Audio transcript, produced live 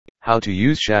How to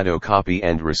use shadow copy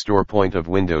and restore point of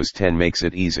Windows 10 makes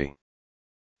it easy.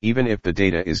 Even if the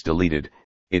data is deleted,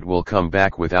 it will come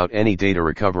back without any data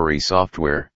recovery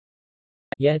software.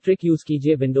 यह trick use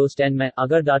कीजिए Windows 10 में,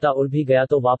 अगर data उड़ भी गया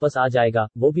तो वापस आ जाएगा,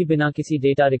 वो भी बिना किसी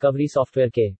डेटा रिकवरी सॉफ्टवेयर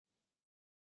के।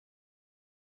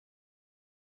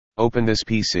 Open this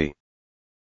PC.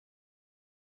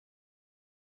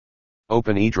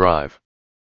 Open eDrive.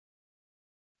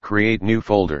 Create new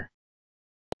folder.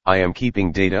 I am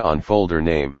keeping data on folder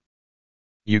name.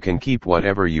 You can keep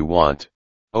whatever you want.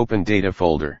 Open data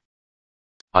folder.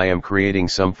 I am creating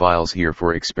some files here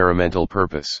for experimental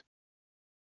purpose.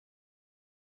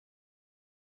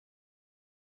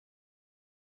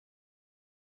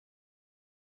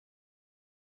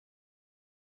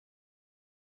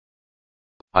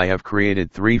 I have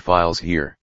created 3 files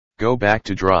here. Go back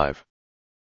to Drive.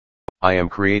 I am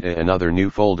create another new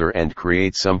folder and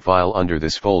create some file under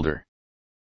this folder.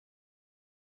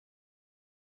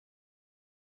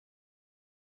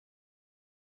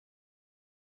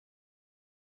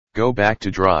 Go back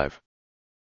to Drive.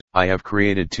 I have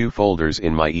created 2 folders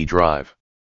in my eDrive.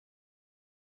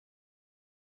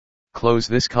 Close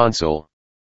this console.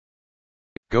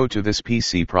 Go to this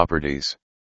PC properties.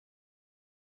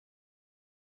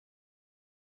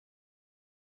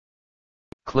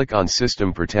 Click on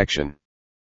System Protection.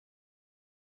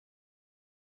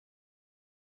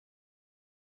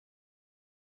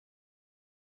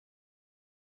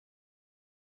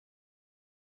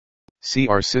 See,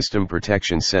 our system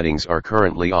protection settings are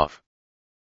currently off.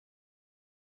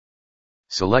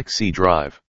 Select C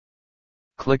drive.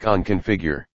 Click on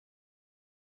Configure.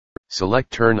 Select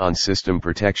Turn on System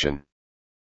Protection.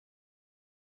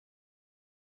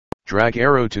 Drag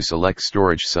arrow to select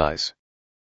storage size.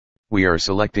 We are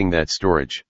selecting that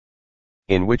storage,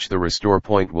 in which the restore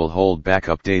point will hold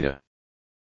backup data.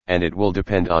 And it will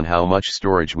depend on how much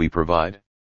storage we provide.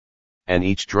 And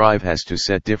each drive has to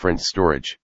set different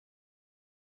storage.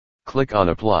 Click on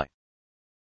Apply.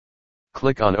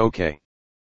 Click on OK.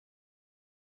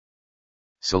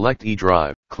 Select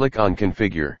eDrive. Click on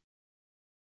Configure.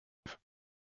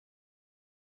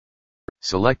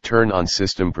 Select Turn on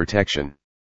System Protection.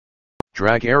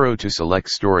 Drag arrow to select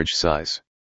storage size.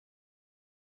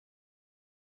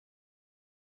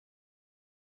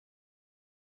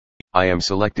 I am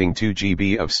selecting 2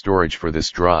 GB of storage for this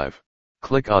drive.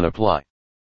 Click on Apply.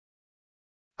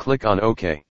 Click on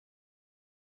OK.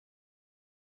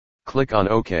 Click on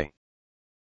OK.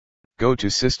 Go to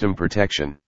System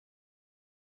Protection.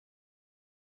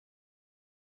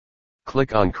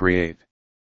 Click on Create.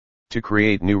 To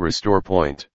create new restore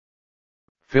point.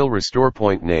 Fill restore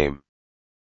point name.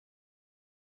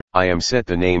 I am set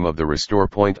the name of the restore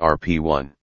point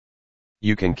RP1.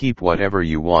 You can keep whatever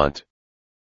you want.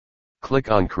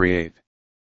 Click on Create.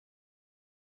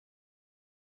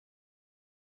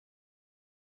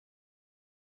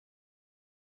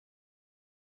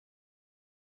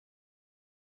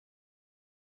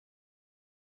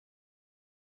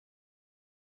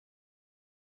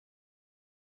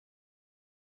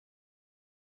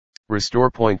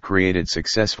 Restore point created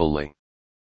successfully.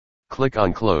 Click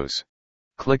on Close.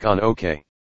 Click on OK.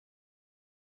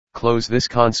 Close this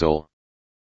console.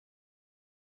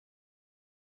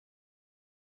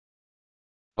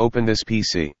 Open this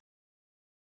PC.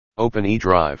 Open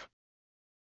eDrive.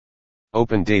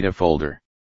 Open Data folder.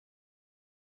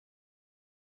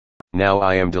 Now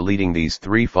I am deleting these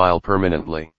 3 files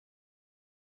permanently.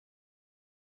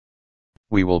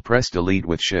 We will press Delete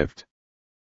with Shift,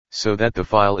 so that the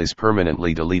file is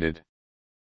permanently deleted.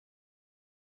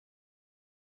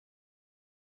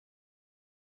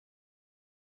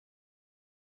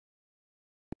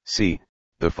 See,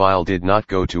 the file did not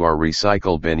go to our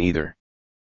recycle bin either.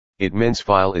 It means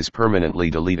file is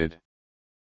permanently deleted.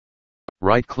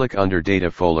 Right-click under Data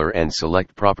folder and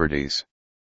select Properties.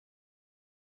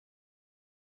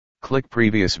 Click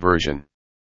Previous version.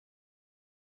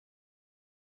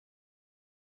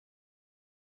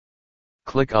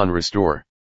 Click on Restore.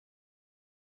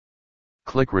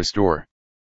 Click Restore.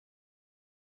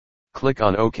 Click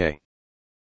on OK.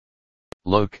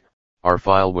 Look, our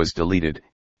file was deleted,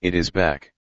 it is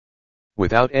back.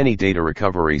 Without any data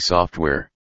recovery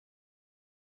software.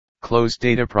 Close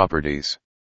Data Properties.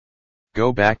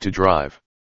 Go back to Drive.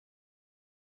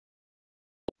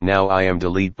 Now I am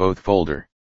delete both folder.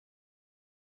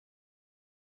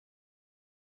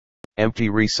 Empty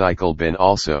recycle bin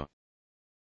also.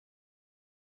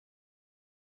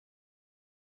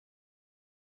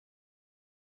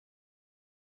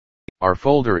 Our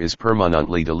folder is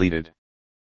permanently deleted.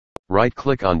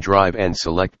 Right-click on Drive and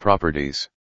select Properties.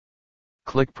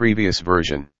 Click Previous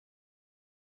version.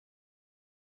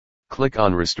 Click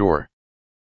on Restore.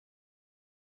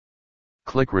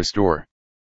 Click Restore.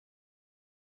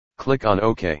 Click on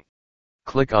OK.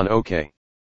 Click on OK.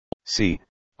 See,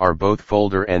 our both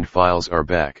folder and files are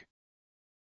back.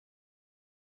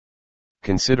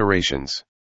 Considerations.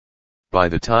 By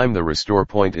the time the restore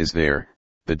point is there,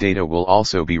 the data will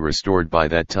also be restored by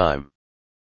that time.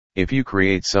 If you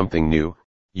create something new,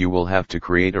 you will have to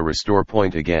create a restore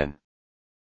point again.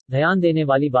 ध्यान देने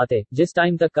वाली बातें, जिस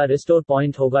time तक का restore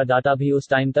point होगा data भी उस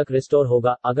टाइम तक रिस्टोर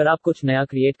होगा। अगर आप कुछ नया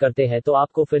क्रिएट करते हैं तो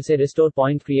आपको फिर से रिस्टोर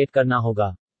पॉइंट क्रिएट करना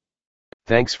होगा।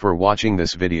 Thanks for watching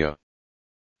this video.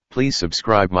 Please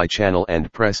subscribe my channel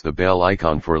and press the bell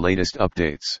icon for latest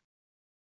updates.